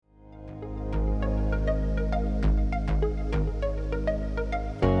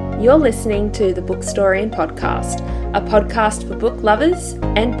You're listening to the Bookstorian Podcast, a podcast for book lovers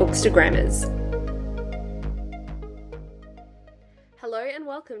and bookstagrammers. Hello and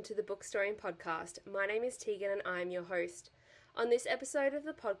welcome to the Bookstorian Podcast. My name is Tegan and I'm your host. On this episode of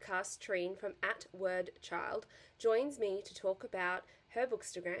the podcast, Trine from @wordchild joins me to talk about her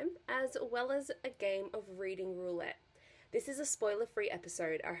bookstagram as well as a game of reading roulette. This is a spoiler-free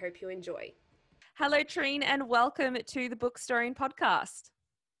episode. I hope you enjoy. Hello, Trine, and welcome to the Bookstorian Podcast.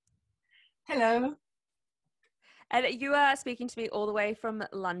 Hello. And you are speaking to me all the way from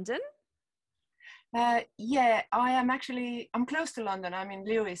London? Yeah, I'm close to London. I'm in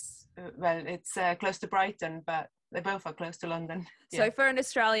Lewis. It's close to Brighton, but they both are close to London. So for an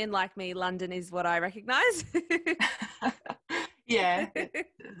Australian like me, London is what I recognise. Yeah,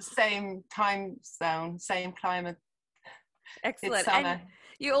 same time zone, same climate. Excellent. It's summer. And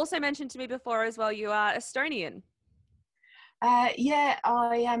you also mentioned to me before as well, you are Estonian. Yeah,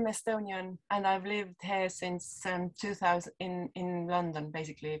 I am Estonian, and I've lived here since 2000 in London,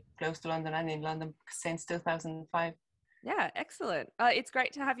 basically close to London and in London since 2005. Yeah, excellent. It's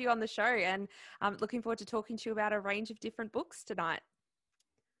great to have you on the show, and I'm looking forward to talking to you about a range of different books tonight.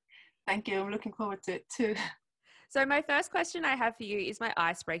 Thank you. I'm looking forward to it too. So my first question I have for you is my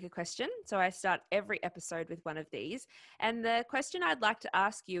icebreaker question. So I start every episode with one of these. And the question I'd like to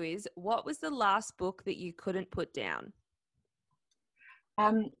ask you is, what was the last book that you couldn't put down?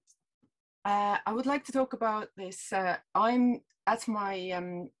 I would like to talk about this. I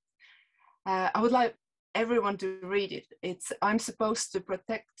would like everyone to read it. It's I'm Supposed to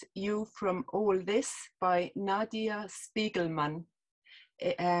Protect You from All This by Nadia Spiegelman.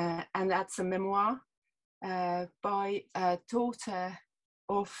 And that's a memoir by a daughter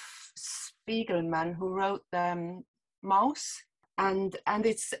of Spiegelman who wrote Mouse. And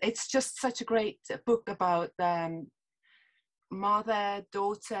it's just such a great book about mother,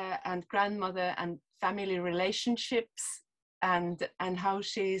 daughter, and grandmother and family relationships, and how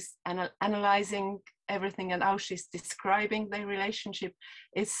she's analyzing everything and how she's describing the relationship.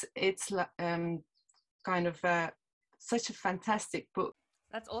 It's kind of such a fantastic book.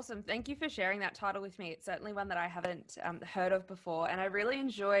 That's awesome. Thank you for sharing that title with me. It's certainly one that I haven't heard of before, and I really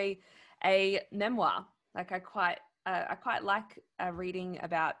enjoy a memoir. Like I quite like reading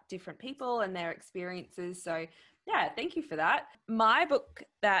about different people and their experiences. So yeah, thank you for that. My book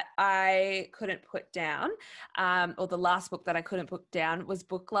that I couldn't put down, or the last book that I couldn't put down, was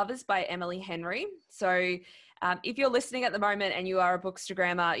Book Lovers by Emily Henry. So if you're listening at the moment and you are a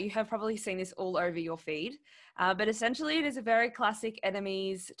bookstagrammer, you have probably seen this all over your feed. But essentially it is a very classic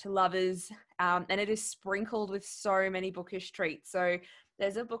enemies to lovers, and it is sprinkled with so many bookish treats. So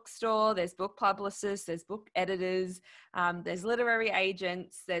there's a bookstore, there's book publicists, there's book editors, there's literary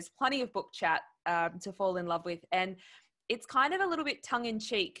agents, there's plenty of book chat to fall in love with. And it's kind of a little bit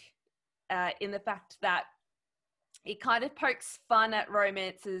tongue-in-cheek in the fact that it kind of pokes fun at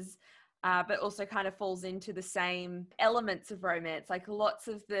romances, but also kind of falls into the same elements of romance. Like lots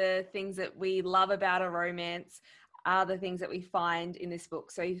of the things that we love about a romance are the things that we find in this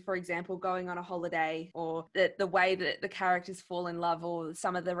book. So for example, going on a holiday, or the way that the characters fall in love, or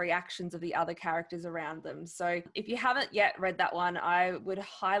some of the reactions of the other characters around them. So if you haven't yet read that one, I would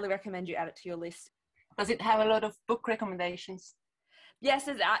highly recommend you add it to your list. Does it have a lot of book recommendations? Yes,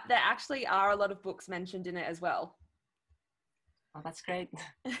 there actually are a lot of books mentioned in it as well. Oh, that's great.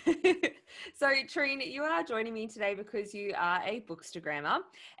 So, Trine, you are joining me today because you are a bookstagrammer,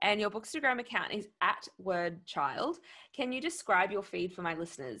 and your bookstagram account is @wordchild. Can you describe your feed for my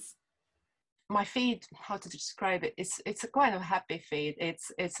listeners? My feed, how to describe it? It's a kind of happy feed.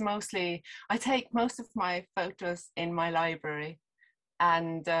 It's mostly, I take most of my photos in my library,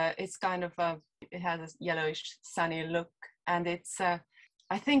 and it's kind of it has a yellowish sunny look, and it's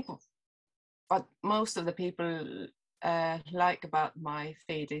I think what most of the people like about my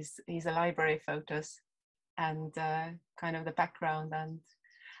feed is the library photos, and kind of the background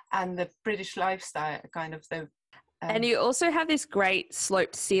and the British lifestyle, kind of the. And you also have this great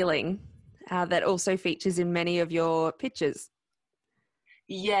sloped ceiling that also features in many of your pictures.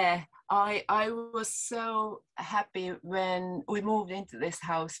 Yeah, I was so happy when we moved into this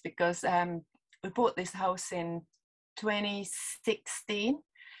house, because we bought this house in 2016,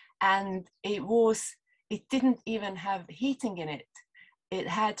 and it didn't even have heating in it. It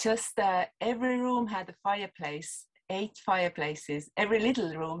had just, every room had a fireplace, 8 fireplaces. Every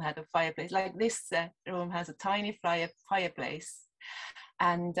little room had a fireplace. Like this room has a tiny fireplace.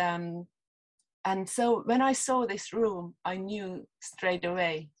 And so when I saw this room, I knew straight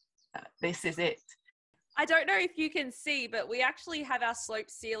away, this is it. I don't know if you can see, but we actually have our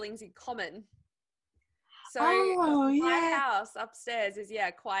sloped ceilings in common. So Oh, my yeah. house upstairs is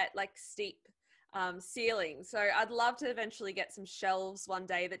quite like steep ceiling. So I'd love to eventually get some shelves one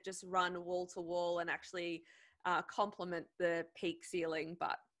day that just run wall to wall and actually complement the peak ceiling.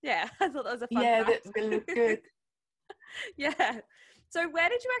 But yeah, I thought that was a fun Yeah, that fact. will look good. Yeah. So where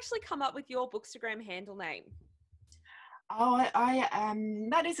did you actually come up with your Bookstagram handle name? Oh,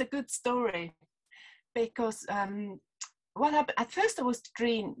 that is a good story because what happened at first I was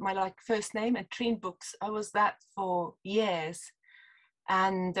Trine, my like first name, and Trine Books. I was that for years,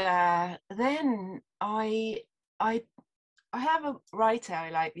 and then I have a writer I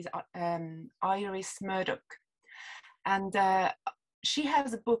like, is Iris Murdoch, and she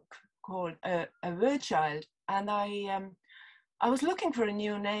has a book called A Word Child, and I was looking for a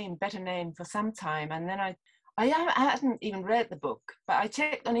new name, better name for some time, and then I hadn't even read the book, but I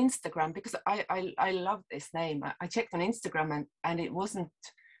checked on Instagram because I love this name. I checked on Instagram and it wasn't,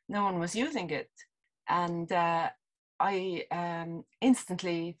 no one was using it, and I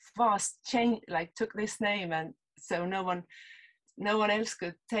instantly fast changed, like took this name, and so no one else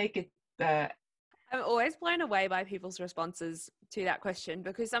could take it. I'm always blown away by people's responses to that question,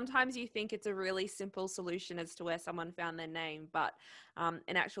 because sometimes you think it's a really simple solution as to where someone found their name, but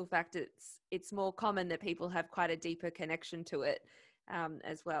in actual fact, it's more common that people have quite a deeper connection to it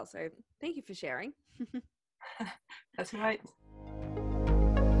as well. So thank you for sharing. That's right.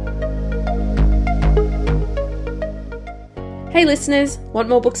 Hey listeners, want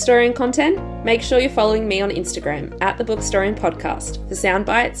more Bookstory content? Make sure you're following me on Instagram at the Bookstory Podcast for sound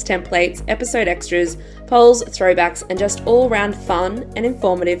bites, templates, episode extras, polls, throwbacks, and just all-round fun and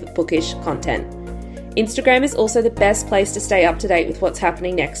informative bookish content. Instagram is also the best place to stay up to date with what's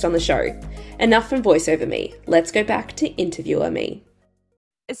happening next on the show. Enough from voiceover me. Let's go back to interviewer me.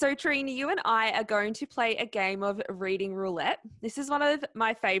 So, Trini, you and I are going to play a game of reading roulette. This is one of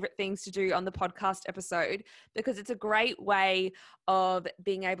my favorite things to do on the podcast episode because it's a great way of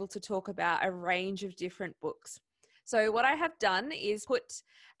being able to talk about a range of different books. So what I have done is put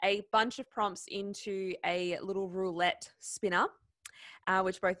a bunch of prompts into a little roulette spinner,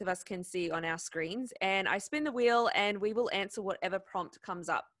 which both of us can see on our screens. And I spin the wheel and we will answer whatever prompt comes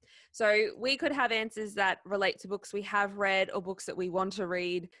up. So we could have answers that relate to books we have read or books that we want to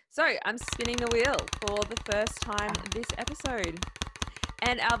read. So I'm spinning the wheel for the first time this episode.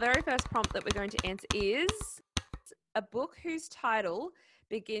 And our very first prompt that we're going to answer is a book whose title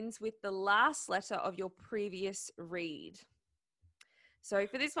begins with the last letter of your previous read. So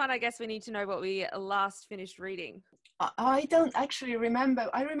for this one, I guess we need to know what we last finished reading. I don't actually remember.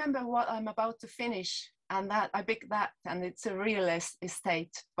 I remember what I'm about to finish, and that I picked that, and it's A Real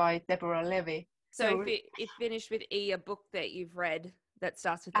Estate by Deborah Levy. So it finished with E, a book that you've read that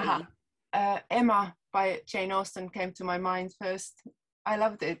starts with E. Emma by Jane Austen came to my mind first. I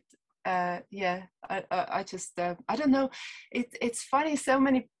loved it. I just I don't know. It's funny. So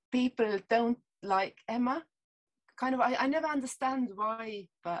many people don't like Emma. Kind of. I never understand why,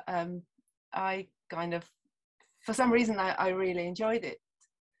 but I kind of, for some reason, I really enjoyed it.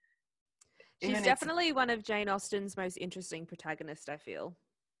 She's definitely one of Jane Austen's most interesting protagonists, I feel.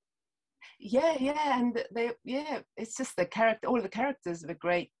 Yeah, and it's just the character. All the characters were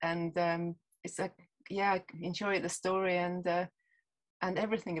great, and it's like, I enjoy the story and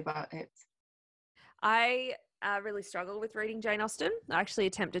everything about it. I really struggle with reading Jane Austen. I actually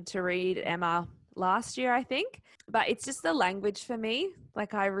attempted to read Emma last year, I think, but it's just the language for me.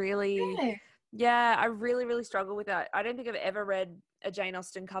 Like I really struggle with that. I don't think I've ever read a Jane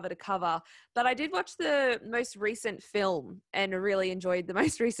Austen cover to cover, but I did watch the most recent film and really enjoyed the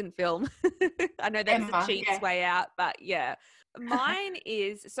most recent film. I know that's Emma, a cheat's way out, but yeah. Mine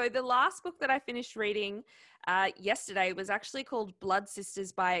is, so the last book that I finished reading yesterday was actually called Blood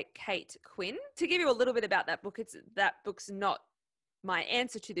Sisters by Kate Quinn. To give you a little bit about that book, that book's not my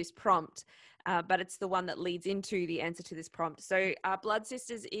answer to this prompt, but it's the one that leads into the answer to this prompt. So Blood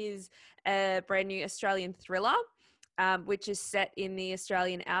Sisters is a brand new Australian thriller, which is set in the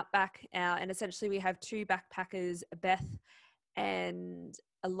Australian outback. And essentially we have two backpackers, Beth and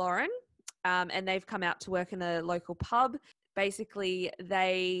Lauren, and they've come out to work in a local pub. Basically,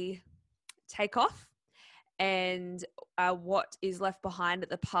 they take off and what is left behind at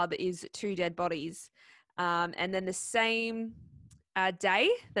the pub is two dead bodies. And then the same day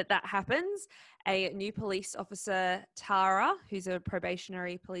that happens, a new police officer, Tara, who's a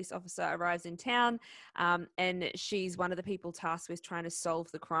probationary police officer, arrives in town, and she's one of the people tasked with trying to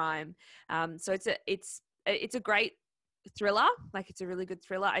solve the crime. So it's a great thriller. Like, it's a really good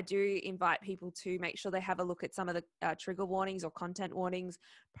thriller. I do invite people to make sure they have a look at some of the trigger warnings or content warnings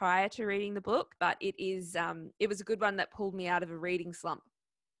prior to reading the book, but it was a good one that pulled me out of a reading slump.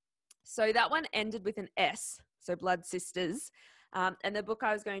 So that one ended with an S, so Blood Sisters. And the book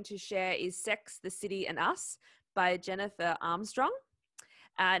I was going to share is Sex, the City and Us by Jennifer Armstrong.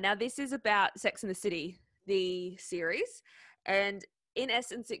 Now, this is about Sex and the City, the series. And in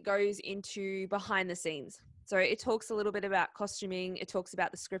essence, it goes into behind the scenes. So it talks a little bit about costuming. It talks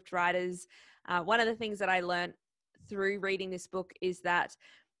about the script writers. One of the things that I learned through reading this book is that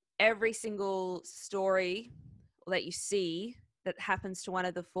every single story that you see that happens to one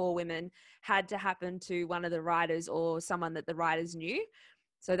of the four women had to happen to one of the writers or someone that the writers knew.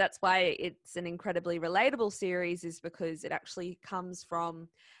 So that's why it's an incredibly relatable series, is because it actually comes from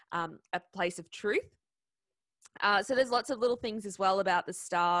a place of truth. So there's lots of little things as well about the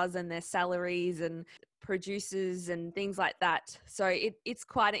stars and their salaries and producers and things like that. So it's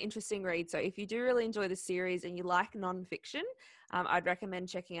quite an interesting read. So if you do really enjoy the series and you like nonfiction, I'd recommend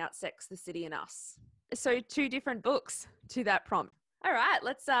checking out Sex, the City and Us. So 2 different books to that prompt. All right,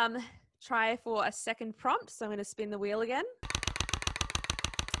 let's try for a second prompt. So I'm going to spin the wheel again.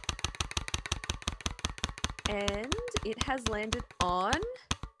 And it has landed on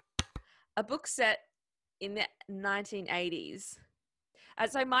a book set in the 1980s.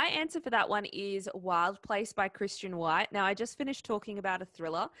 So my answer for that one is Wild Place by Christian White. Now, I just finished talking about a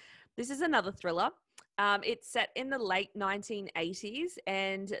thriller. This is another thriller. It's set in the late 1980s,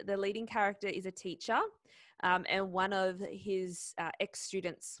 and the leading character is a teacher, and one of his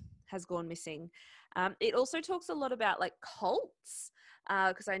ex-students has gone missing. It also talks a lot about like cults,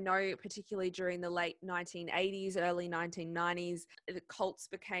 because I know particularly during the late 1980s, early 1990s, the cults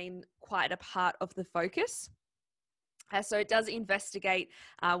became quite a part of the focus. So it does investigate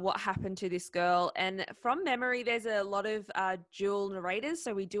what happened to this girl. And from memory, there's a lot of dual narrators.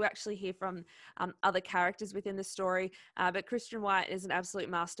 So we do actually hear from other characters within the story. But Christian White is an absolute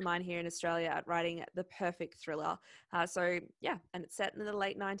mastermind here in Australia at writing the perfect thriller. So yeah, and it's set in the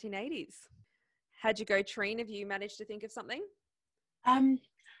late 1980s. How'd you go, Trine? Have you managed to think of something?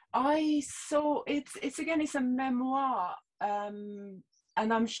 I saw it's again, it's a memoir, and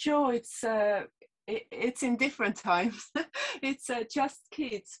I'm sure it's in different times. It's Just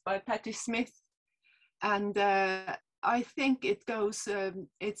Kids by Patti Smith, and I think it goes.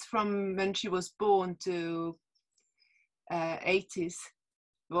 It's from when she was born to 80s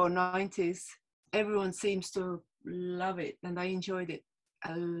or 90s. Everyone seems to love it, and I enjoyed it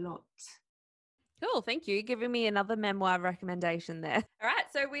a lot. Cool, thank you. Giving me another memoir recommendation there. All right,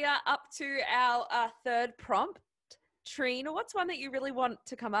 so we are up to our third prompt. Trine, what's one that you really want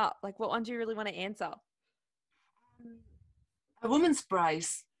to come up? Like, what one do you really want to answer? A Woman's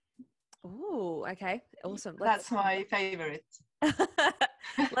Prize. Oh, okay. Awesome. That's my favorite.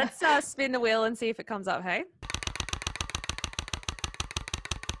 Let's spin the wheel and see if it comes up, hey?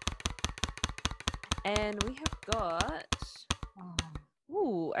 And we have got...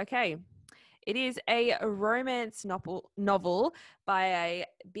 Ooh, okay. It is a romance novel by a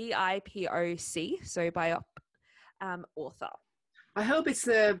BIPOC, so biop author. I hope it's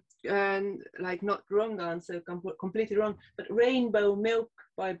like not wrong answer, completely wrong, but Rainbow Milk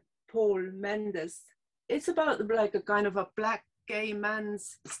by Paul Mendes. It's about like a kind of a black gay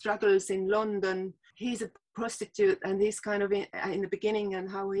man's struggles in London. He's a prostitute, and he's kind of in the beginning, and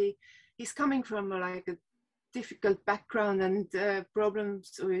how he's coming from like a difficult background and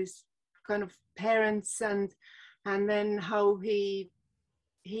problems with his kind of parents, and then how he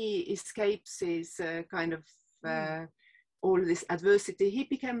escapes his kind of all this adversity. He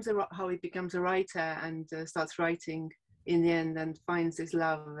becomes how he becomes a writer and starts writing in the end and finds his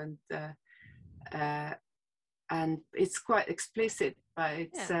love, and it's quite explicit, but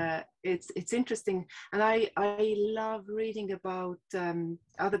it's interesting, and I love reading about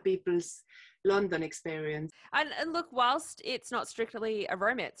other people's London experience. And look, whilst it's not strictly a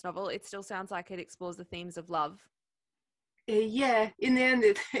romance novel, it still sounds like it explores the themes of love. Yeah, in the end,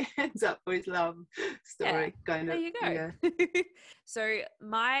 it ends up with love story, kind of. There you go. Yeah. So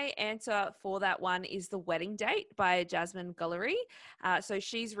my answer for that one is The Wedding Date by Jasmine Guillory. So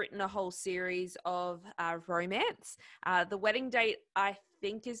she's written a whole series of romance. The Wedding Date, I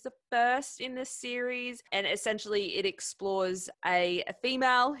think, is the first in this series, and essentially it explores a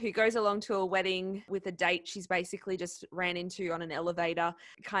female who goes along to a wedding with a date she's basically just ran into on an elevator.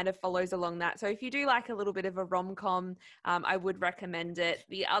 It kind of follows along that. So if you do like a little bit of a rom-com, I would recommend it.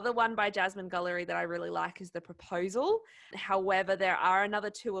 The other one by Jasmine Guillory that I really like is The Proposal. However, there are another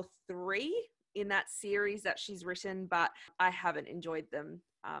 2 or 3 in that series that she's written, but I haven't enjoyed them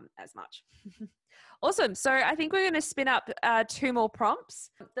as much. Awesome. So I think we're going to spin up 2 more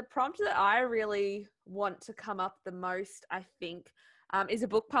prompts. The prompt that I really want to come up the most, I think, is a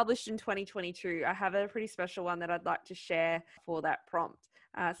book published in 2022. I have a pretty special one that I'd like to share for that prompt.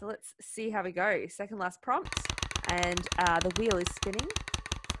 So let's see how we go. Second last prompt, and the wheel is spinning.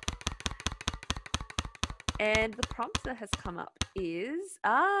 And the prompt that has come up is,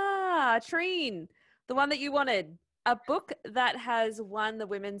 Trine, the one that you wanted, a book that has won the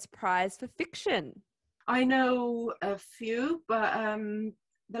Women's Prize for Fiction. I know a few, but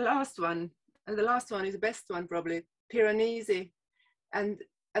the last one is the best one probably, Piranesi. And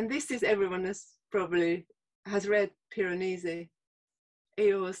this is everyone has read Piranesi.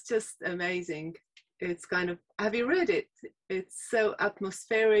 It was just amazing. It's kind of, have you read it? It's so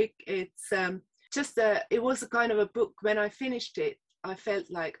atmospheric. It's it was a kind of a book. When I finished it, I felt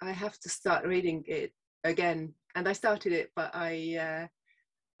like I have to start reading it again. And I started it, but I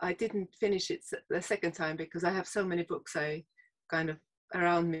didn't finish it the second time because I have so many books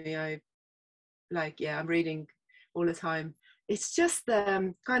around me. I'm reading all the time. It's just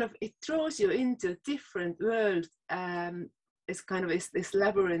it throws you into a different world. It's this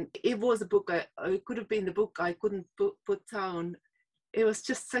labyrinth. It was a book, it could have been the book I couldn't put down. It was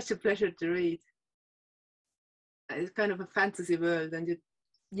just such a pleasure to read. It's kind of a fantasy world, and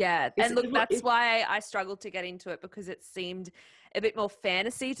look, that's why I struggled to get into it, because it seemed a bit more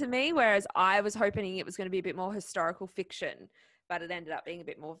fantasy to me, whereas I was hoping it was going to be a bit more historical fiction, but it ended up being a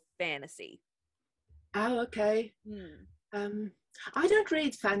bit more fantasy. Oh, okay. I don't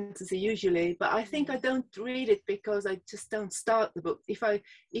read fantasy usually, but I think I don't read it because I just don't start the book. If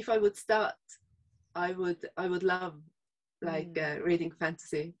I would start, I would love reading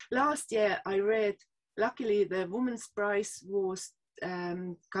fantasy. Last year I read, luckily the Women's Prize was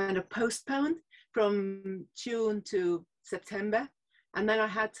kind of postponed from June to September, and then I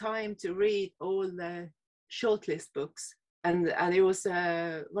had time to read all the shortlist books, and it was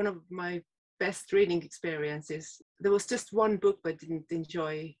one of my best reading experiences. There was just one book I didn't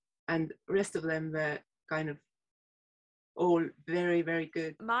enjoy, and the rest of them were kind of all very, very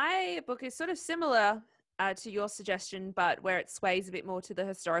good. My book is sort of similar to your suggestion, but where it sways a bit more to the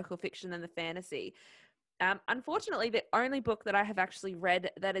historical fiction than the fantasy. Unfortunately, the only book that I have actually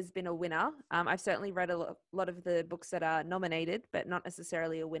read that has been a winner, I've certainly read a lot of the books that are nominated, but not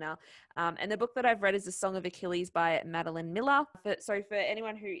necessarily a winner. And the book that I've read is The Song of Achilles by Madeline Miller. So for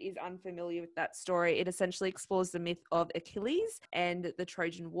anyone who is unfamiliar with that story, it essentially explores the myth of Achilles and the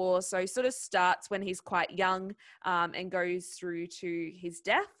Trojan War. So it sort of starts when he's quite young and goes through to his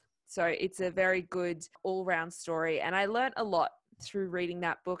death. So it's a very good all-round story. And I learned a lot through reading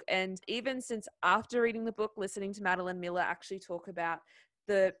that book, and even since after reading the book, listening to Madeline Miller actually talk about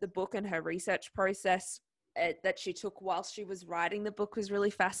the book and her research process that she took whilst she was writing the book was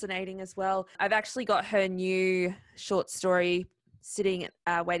really fascinating as well. I've actually got her new short story sitting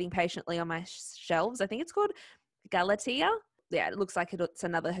waiting patiently on my shelves. I think it's called Galatea. Yeah, it looks like it's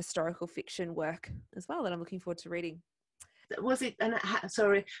another historical fiction work as well that I'm looking forward to reading. Was it an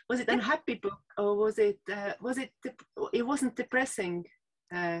happy book, or was it it wasn't depressing?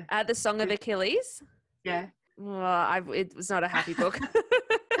 The Song of Achilles. Yeah. Well, it was not a happy book.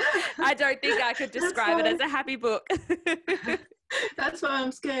 I don't think I could describe it as a happy book. That's why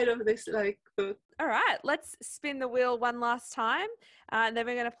I'm scared of this book. All right, let's spin the wheel one last time, and then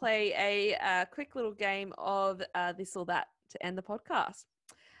we're going to play a quick little game of this or that to end the podcast.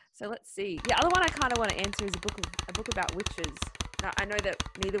 So let's see. The other one I kind of want to answer is a book about witches. Now, I know that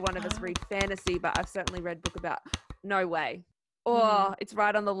neither one of us read fantasy, but I've certainly read a book about No Way. It's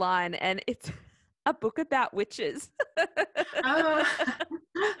right on the line, and it's a book about witches.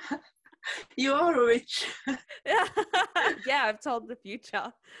 You are a witch. Yeah, I've told the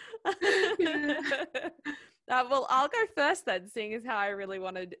future. Well, I'll go first then, seeing as how I really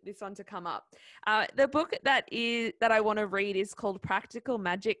wanted this one to come up. The book that I want to read is called Practical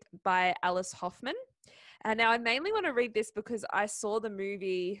Magic by Alice Hoffman. And now I mainly want to read this because I saw the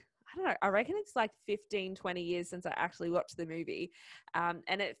movie, I don't know, I reckon it's like 15, 20 years since I actually watched the movie. And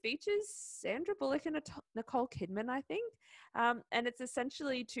it features Sandra Bullock and Nicole Kidman, I think. And it's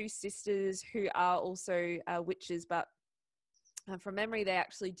essentially two sisters who are also witches, but from memory, they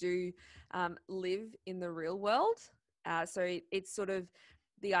actually do live in the real world. So it's sort of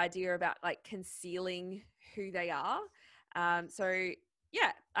the idea about like concealing who they are.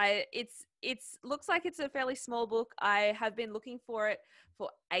 It's looks like it's a fairly small book. I have been looking for it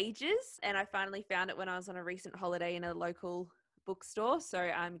for ages, and I finally found it when I was on a recent holiday in a local bookstore. So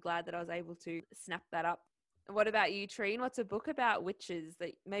I'm glad that I was able to snap that up. What about you, Trine? What's a book about witches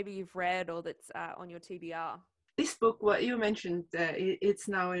that maybe you've read or that's on your TBR? This book, what you mentioned, it's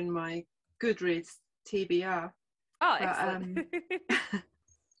now in my Goodreads TBR. Oh, excellent.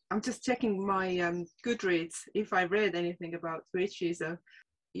 I'm just checking my Goodreads if I read anything about witches.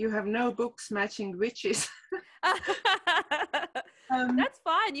 You have no books matching witches. That's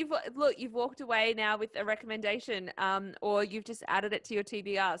fine. You've walked away now with a recommendation, or you've just added it to your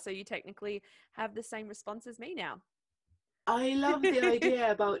TBR, so you technically have the same response as me now. I love the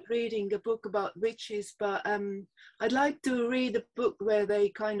idea about reading a book about witches, but I'd like to read a book where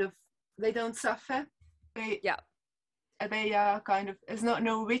they don't suffer. They are kind of, it's not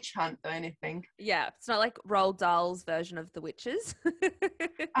no witch hunt or anything. Yeah, it's not like Roald Dahl's version of the witches.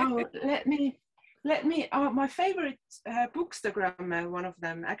 Oh, my favorite bookstagrammer, one of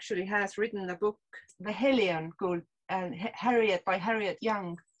them, actually has written a book, The Hellion, called Harriet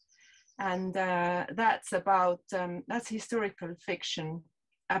Young. And that's about, that's historical fiction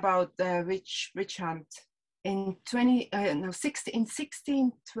about the witch hunt. In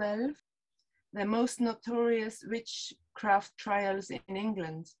 1612, the most notorious witchcraft trials in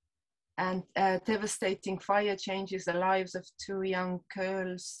England, and devastating fire changes the lives of two young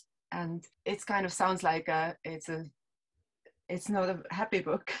girls. And it kind of sounds like it's not a happy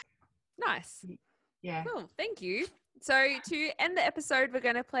book. Nice. Yeah. Cool. Thank you. So to end the episode, we're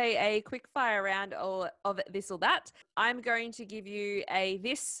going to play a quick fire round of this or that. I'm going to give you a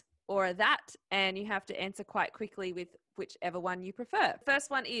this or a that, and you have to answer quite quickly with whichever one you prefer. First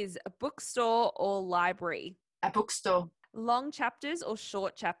one is a bookstore or library? A bookstore. Long chapters or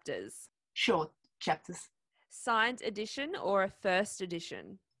short chapters? Short chapters. Signed edition or a first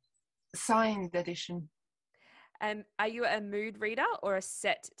edition? Signed edition. Are you a mood reader or a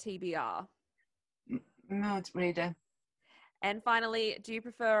set TBR? Mood reader. And finally, do you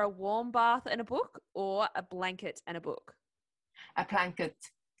prefer a warm bath and a book or a blanket and a book? A blanket.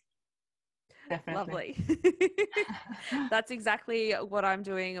 Definitely. Lovely. That's exactly what I'm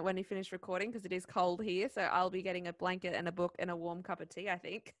doing when you finish recording, because it is cold here. So I'll be getting a blanket and a book and a warm cup of tea, I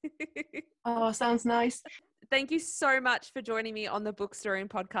think. Oh, sounds nice. Thank you so much for joining me on the Bookstory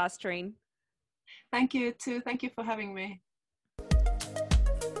podcast, Trine. Thank you too. Thank you for having me.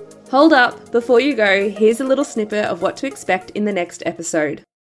 Hold up, before you go, here's a little snippet of what to expect in the next episode.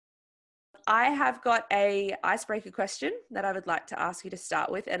 I have got a icebreaker question that I would like to ask you to start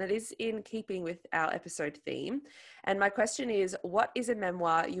with, and it is in keeping with our episode theme. And my question is, what is a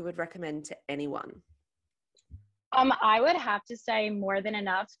memoir you would recommend to anyone? I would have to say More Than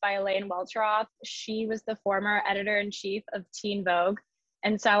Enough by Elaine Welteroth. She was the former editor-in-chief of Teen Vogue.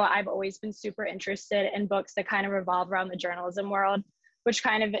 And so I've always been super interested in books that kind of revolve around the journalism world, which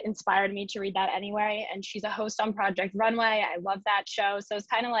kind of inspired me to read that anyway. And she's a host on Project Runway. I love that show. So it's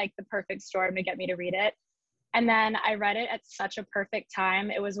kind of like the perfect storm to get me to read it. And then I read it at such a perfect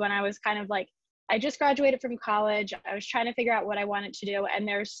time. It was when I was kind of like, I just graduated from college. I was trying to figure out what I wanted to do. And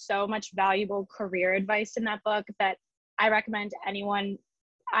there's so much valuable career advice in that book that I recommend to anyone.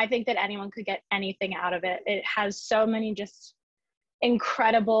 I think that anyone could get anything out of it. It has so many just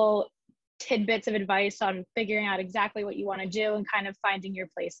incredible tidbits of advice on figuring out exactly what you want to do and kind of finding your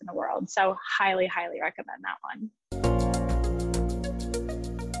place in the world. So highly, highly recommend that one.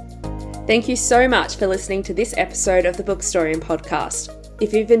 Thank you so much for listening to this episode of the Bookstory podcast.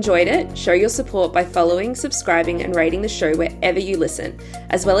 If you've enjoyed it, show your support by following, subscribing, and rating the show wherever you listen,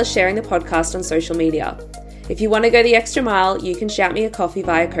 as well as sharing the podcast on social media. If you want to go the extra mile, you can shout me a coffee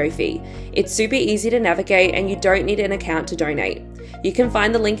via Ko-fi. It's super easy to navigate and you don't need an account to donate. You can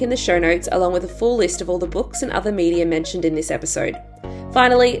find the link in the show notes along with a full list of all the books and other media mentioned in this episode.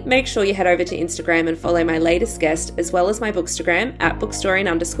 Finally, make sure you head over to Instagram and follow my latest guest, as well as my Bookstagram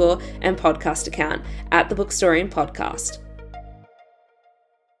 @Bookstorian_ and podcast account @The Bookstorian Podcast.